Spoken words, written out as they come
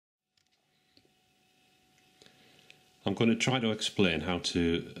I'm going to try to explain how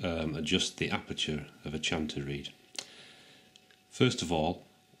to adjust the aperture of a chanter reed. First of all,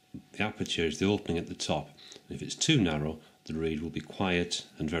 the aperture is the opening at the top. If it's too narrow, the reed will be quiet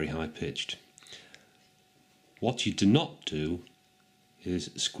and very high pitched. What you do not do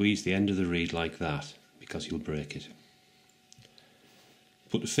is squeeze the end of the reed like that, because you'll break it.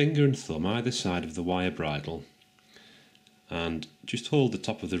 Put the finger and thumb either side of the wire bridle and just hold the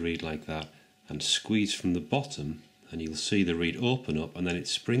top of the reed like that and squeeze from the bottom, and you'll see the reed open up and then it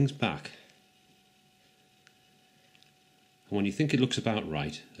springs back. And when you think it looks about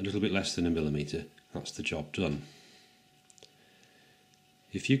right, a little bit less than a millimetre, that's the job done.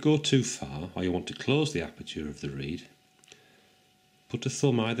 If you go too far or you want to close the aperture of the reed, put a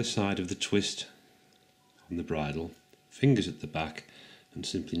thumb either side of the twist on the bridle, fingers at the back, and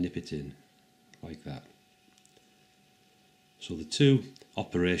simply nip it in like that. So the two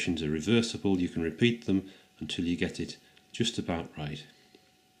operations are reversible. You can repeat them until you get it just about right,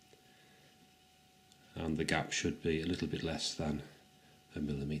 and the gap should be a little bit less than a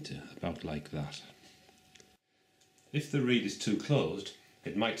millimetre, about like that. If the reed is too closed,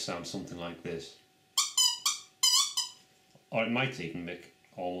 it might sound something like this, or it might even make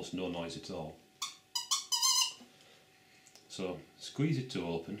almost no noise at all. So squeeze it to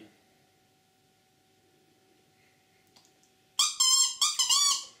open,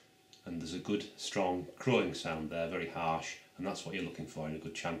 and there's a good strong crowing sound there, very harsh, and that's what you're looking for in a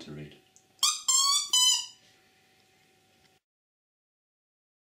good chanter reed.